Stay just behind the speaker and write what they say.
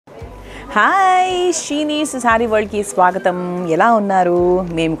Hi షీనీస్ sari వరల్డ్కి స్వాగతం. ఎలా ఉన్నారు?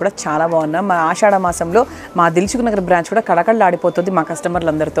 మేము కూడా చాలా బాగున్నాం. మా ఆషాఢ మాసంలో మా దిల్సుఖ్నగర్ బ్రాంచ్ కూడా కడకళ్ళాడిపోతుంది మా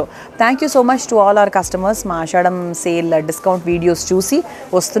కస్టమర్లందరితో. Thank you so much to all our customers. మా ఆషాఢం సేల్ డిస్కౌంట్ వీడియోస్ చూసి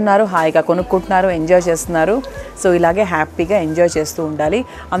వస్తున్నారు, హాయిగా కొనుక్కుంటున్నారు, ఎంజాయ్ చేస్తున్నారు. సో ఇలాగే హ్యాపీగా ఎంజాయ్ చేస్తూ ఉండాలి.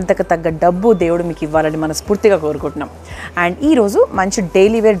 అంతకు తగ్గ డబ్బు దేవుడు మీకు ఇవ్వాలని మనస్ఫూర్తిగా కోరుకుంటున్నాం. అండ్ ఈరోజు మంచి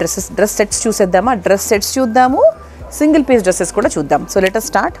డైలీ వేర్ డ్రెస్ సెట్స్ చూసేద్దామా? డ్రెస్ సెట్స్ చూద్దాము, సింగిల్ పీస్ డ్రెస్సెస్ కూడా చూద్దాం. So let us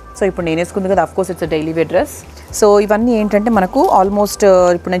start. So ఇప్పుడు నేను వేసుకుంది కదా, of course it's daily wear dress. So ఇవన్నీ ఏంటంటే మనకు ఆల్మోస్ట్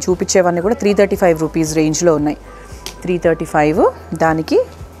ఇప్పుడు నేను చూపించేవన్నీ కూడా 335 రూపీస్ రేంజ్లో ఉన్నాయి. 335. దానికి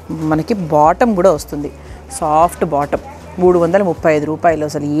మనకి బాటమ్ కూడా వస్తుంది, సాఫ్ట్ బాటమ్, 335 రూపాయలు.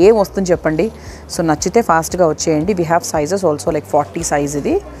 అసలు ఏం వస్తుంది చెప్పండి. సో నచ్చితే ఫాస్ట్గా వచ్చేయండి. We have sizes also, like 40 size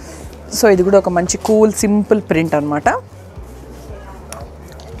ఇది. సో ఇది కూడా ఒక మంచి కూల్ సింపుల్ ప్రింట్ అనమాట.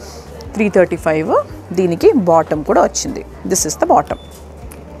 335. దీనికి బాటమ్ కూడా వచ్చింది. This is the bottom.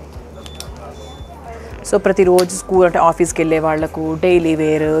 So ప్రతిరోజు స్కూల్ అంటే ఆఫీస్కి వెళ్ళే వాళ్ళకు, డైలీ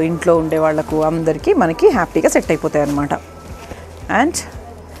వేర్, ఇంట్లో ఉండే వాళ్ళకు అందరికీ మనకి హ్యాపీగా సెట్ అయిపోతాయి అనమాట. And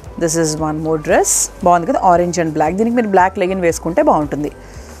this is one more dress. బాగుంది కదా, ఆరెంజ్ అండ్ బ్లాక్. దీనికి మీరు బ్లాక్ లెగిన్ వేసుకుంటే బాగుంటుంది.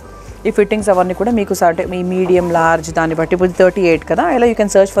 ఈ ఫిట్టింగ్స్ అవన్నీ కూడా మీకు మీ మీడియం, లార్జ్ దాన్ని బట్టి. ఇప్పుడు 38 కదా, ఇలా you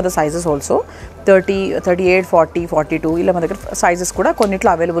can search for the sizes also. 30, 38, 40, 42 ఇలా మన దగ్గర సైజెస్ కూడా కొన్నిట్లో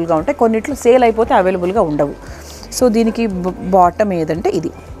అవైలబుల్గా ఉంటాయి, కొన్నిట్లో సేల్ అయిపోతే అవైలబుల్గా ఉండవు. సో దీనికి బాటమ్ ఏదంటే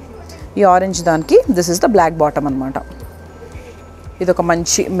ఇది, ఈ ఆరెంజ్ దానికి this is the black bottom అనమాట. ఇది ఒక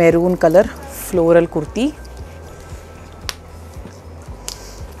మంచి మెరూన్ కలర్ ఫ్లోరల్ కుర్తీ.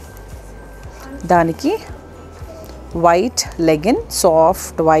 దానికి white legging,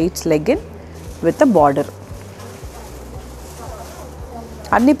 soft white legging with a border.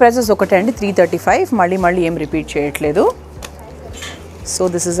 అన్ని ప్రైజెస్ ఒకటే అండి, 335. మళ్ళీ ఏం రిపీట్ చేయట్లేదు. So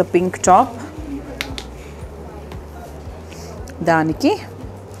this is a pink top. దానికి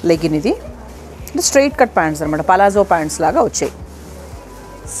లెగిన్ ఇది స్ట్రైట్ కట్ ప్యాంట్స్ అనమాట, పలాజో ప్యాంట్స్ లాగా వచ్చాయి.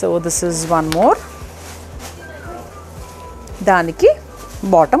 So this is one more. దానికి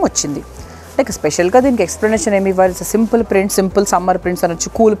బాటమ్ వచ్చింది. లైక్ స్పెషల్గా దీనికి ఎక్స్ప్లెనేషన్ ఏమి ఇవ్వాలి? Simple print, simple summer prints అనొచ్చు,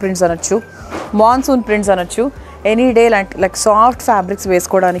 కూల్ ప్రింట్స్ అనొచ్చు, మాన్సూన్ ప్రింట్స్ అనొచ్చు, any day like soft fabrics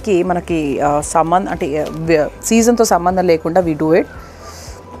వేసుకోవడానికి మనకి అంటే సీజన్తో సంబంధం లేకుండా వీ డూ ఇట్.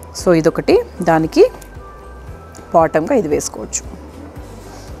 సో ఇదొకటి. దానికి బాటమ్గా ఇది వేసుకోవచ్చు.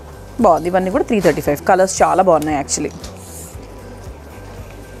 బాగుంది. ఇవన్నీ కూడా 335. కలర్స్ చాలా బాగున్నాయి actually.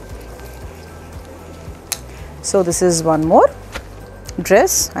 So this is one more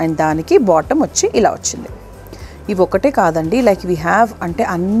dress. And దానికి బాటమ్ వచ్చి ఇలా వచ్చింది. ఇవి ఒకటే కాదండి, లైక్ వీ హ్యావ్ అంటే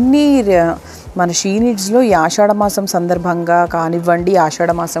అన్నీ మన షీనిడ్స్లో ఈ ఆషాఢ మాసం సందర్భంగా కానివ్వండి,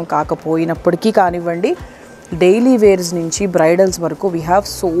 ఆషాఢ మాసం కాకపోయినప్పటికీ కానివ్వండి, డైలీ వేర్స్ నుంచి బ్రైడల్స్ వరకు we have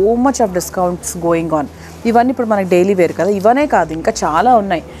so much of discounts going on. ఇవన్నీ ఇప్పుడు మనకి డైలీ వేర్ కదా, ఇవనే కాదు ఇంకా చాలా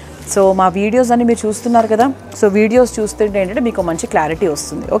ఉన్నాయి. సో మా వీడియోస్ అన్ని మీరు చూస్తున్నారు కదా, సో వీడియోస్ చూస్తుంటే ఏంటంటే మీకు మంచి క్లారిటీ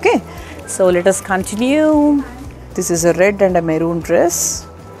వస్తుంది. Okay, so let us continue. This is a red and a maroon dress.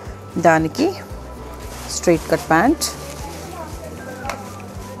 దానికి straight cut pant.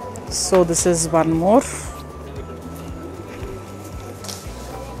 So this is one more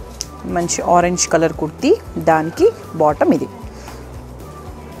మంచి ఆరెంజ్ కలర్ కుర్తీ. దానికి బాటమ్ ఇది.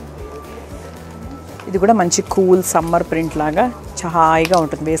 ఇది కూడా మంచి కూల్ సమ్మర్ ప్రింట్ లాగా హాయిగా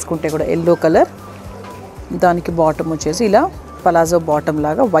ఉంటుంది వేసుకుంటే కూడా. Yellow colour. దానికి బాటమ్ వచ్చేసి ఇలా పలాజో బాటమ్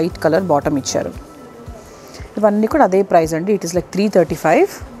లాగా వైట్ కలర్ బాటమ్ ఇచ్చారు. ఇవన్నీ కూడా అదే ప్రైస్ అండి. It is like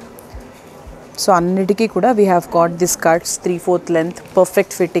 335. సో అన్నిటికీ కూడా we have got this cuts 3/4 length,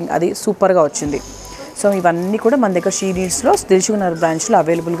 perfect fitting, అది సూపర్గా వచ్చింది. సో ఇవన్నీ కూడా మన దగ్గర షీనీడ్స్లో దిల్సుఖ్నగర్ బ్రాంచ్లో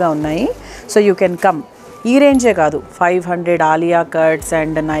అవైలబుల్గా ఉన్నాయి. So you can come. ఈ రేంజే కాదు, 500 Alia cuts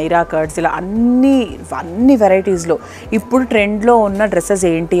and Naira cuts, ఇలా అన్ని వెరైటీస్లో ఇప్పుడు ట్రెండ్లో ఉన్న డ్రెస్సెస్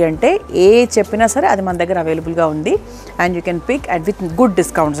ఏంటి అంటే ఏ చెప్పినా సరే అది మన దగ్గర అవైలబుల్గా ఉంది. And you can pick and with good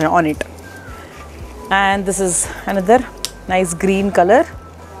discounts on it. And this is another nice green colour.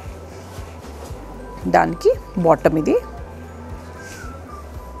 దానికి బాటమ్ ఇది.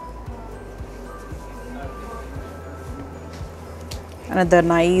 Another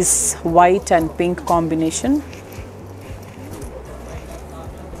nice white and pink combination.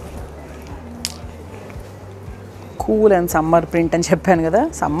 Cool and summer print అని చెప్పాను కదా.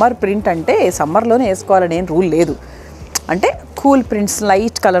 సమ్మర్ ప్రింట్ అంటే సమ్మర్లోనే వేసుకోవాలని ఏం రూల్ లేదు. అంటే cool prints,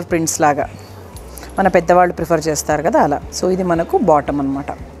 light colour prints లాగా మన పెద్దవాళ్ళు ప్రిఫర్ చేస్తారు కదా, అలా. సో ఇది మనకు బాటమ్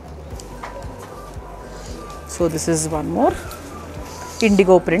అనమాట. So this is one more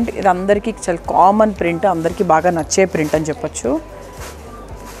IndiGo print. ఇది అందరికీ చాలా కామన్ ప్రింట్, అందరికీ బాగా నచ్చే ప్రింట్ అని చెప్పచ్చు.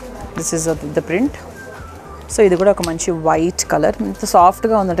 This is the print. So ఇది కూడా ఒక మంచి వైట్ కలర్. ఇంత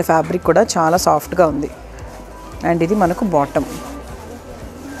సాఫ్ట్గా ఉందంటే ఫ్యాబ్రిక్ కూడా చాలా సాఫ్ట్గా ఉంది. అండ్ ఇది మనకు బాటమ్.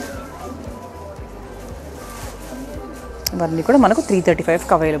 ఇవన్నీ కూడా మనకు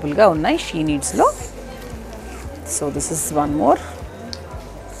 335కి అవైలబుల్గా ఉన్నాయి she నీడ్స్లో. So this is one more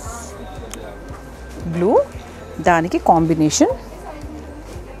blue, దానికి కాంబినేషన్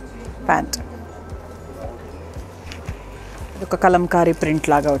ప్యాంట్. ఒక కలంకారీ ప్రింట్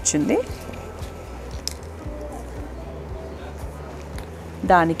లాగా వచ్చింది,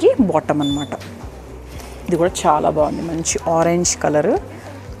 దానికి బాటమ్ అన్నమాట. ఇది కూడా చాలా బాగుంది, మంచి orange colour.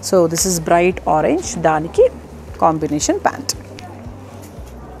 So this is bright orange, దానికి combination pant.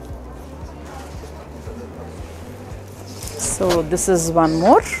 So this is one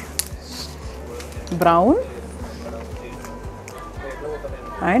more brown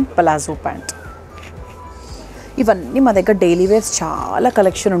and palazzo pant. ఇవన్నీ మా దగ్గర డైలీ వేర్స్ చాలా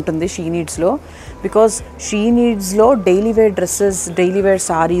కలెక్షన్ ఉంటుంది she నీడ్స్లో. Because she నీడ్స్లో daily wear dresses, daily wear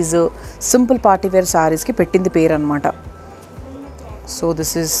saris, simple party wear సారీస్కి పెట్టింది పేరు అనమాట. So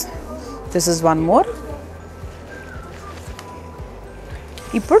this is one more.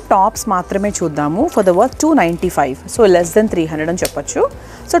 ఇప్పుడు టాప్స్ మాత్రమే చూద్దాము. For the worth 295, so less than 300 అని చెప్పొచ్చు.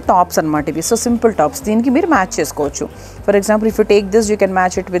 సో టాప్స్ అనమాట ఇవి. సో సింపుల్ టాప్స్, దీనికి మీరు మ్యాచ్ చేసుకోవచ్చు. For example if you take this you can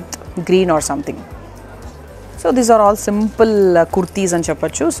match it with green or something. So these are all simple kurtis అని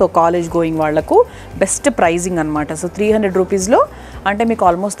చెప్పొచ్చు. So college going వాళ్లకు బెస్ట్ ప్రైజింగ్ అనమాట. సో 300 రూపీస్లో అంటే మీకు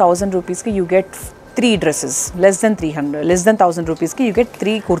ఆల్మోస్ట్ 1000 రూపీస్కి you get 3 dresses. Less than 1000 రూపీస్కి you get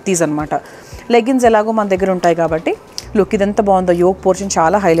 3 kurtis అనమాట. లెగిన్స్ ఎలాగో మన దగ్గర ఉంటాయి కాబట్టి. లుక్ ఇదంతా బాగుందో, యోక్ పోర్షన్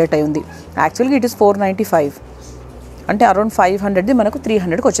చాలా హైలైట్ అయి ఉంది. యాక్చువల్గా ఇట్ ఈస్ 495, అంటే అరౌండ్ 500ది మనకు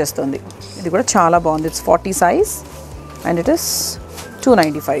 300కి వచ్చేస్తుంది. ఇది కూడా చాలా బాగుంది. It's 40 size and it is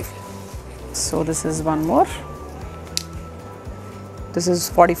 295. So this is one more. This is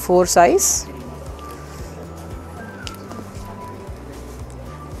 44 size.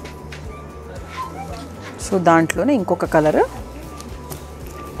 So దాంట్లోనే ఇంకొక colour.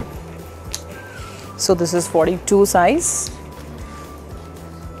 So this is 42 size.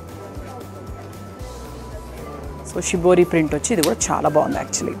 So shibori print వచ్చి ఇది కూడా చాలా బాగుంది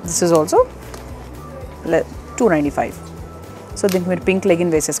actually. This is also 295. So దీనికి మీరు పింక్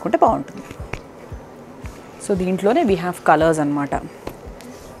లెగిన్ వేసేసుకుంటే బాగుంటుంది. సో దీంట్లోనే వీ హ్యావ్ కలర్స్ అనమాట.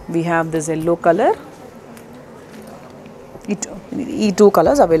 We have this yellow colour. ఈ 2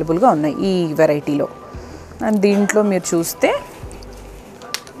 కలర్స్ అవైలబుల్గా ఉన్నాయి ఈ వెరైటీలో. అండ్ దీంట్లో మీరు చూస్తే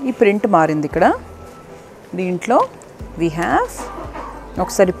ఈ ప్రింట్ మారింది ఇక్కడ. దీంట్లో వీ హ్యావ్,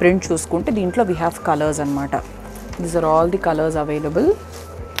 ఒకసారి ప్రింట్ చూసుకుంటే దీంట్లో వీ హ్యావ్ కలర్స్ అనమాట. These are all the colours available.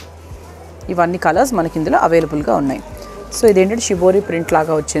 ఇవన్నీ కలర్స్ మనకి ఇందులో అవైలబుల్గా ఉన్నాయి. సో ఇదేంటంటే షిబోరి ప్రింట్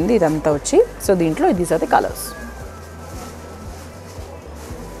లాగా వచ్చింది ఇదంతా వచ్చి. సో దీంట్లో these are the colours.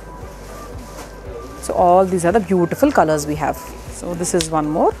 So all these are the beautiful colours we have. So this is one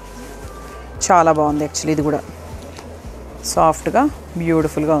more. చాలా బాగుంది యాక్చువల్లీ. ఇది కూడా సాఫ్ట్గా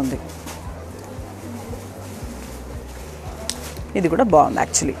బ్యూటిఫుల్గా ఉంది. ఇది కూడా బాగుంది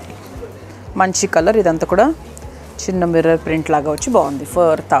యాక్చువల్లీ, మంచి కలర్. ఇదంతా కూడా చిన్న మిర్రర్ ప్రింట్ లాగా వచ్చి బాగుంది.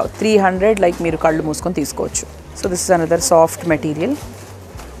 ఫర్ 300 లైక్ మీరు కళ్ళు మూసుకొని తీసుకోవచ్చు. So this is another soft material.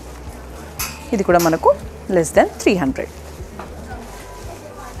 ఇది కూడా మనకు లెస్ దెన్ 300.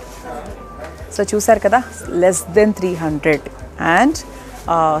 సో చూసారు కదా, లెస్ దెన్ 300. అండ్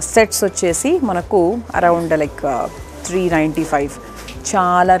సెట్స్ వచ్చేసి మనకు అరౌండ్ లైక్ 395.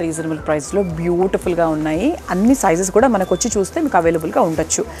 చాలా రీజనబుల్ ప్రైస్లో బ్యూటిఫుల్గా ఉన్నాయి. అన్ని సైజెస్ కూడా మనకు వచ్చి చూస్తే మీకు అవైలబుల్గా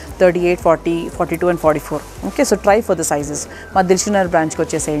ఉండొచ్చు. 38, 40, 42 and 44. Okay, so try for the sizes. మా దిల్షుక్నగర్ బ్రాంచ్కి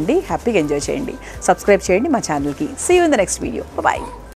వచ్చేసేయండి, హ్యాపీగా ఎంజాయ్ చేయండి. సబ్స్క్రైబ్ చేయండి మా ఛానల్కి. See you in the next video. Bye.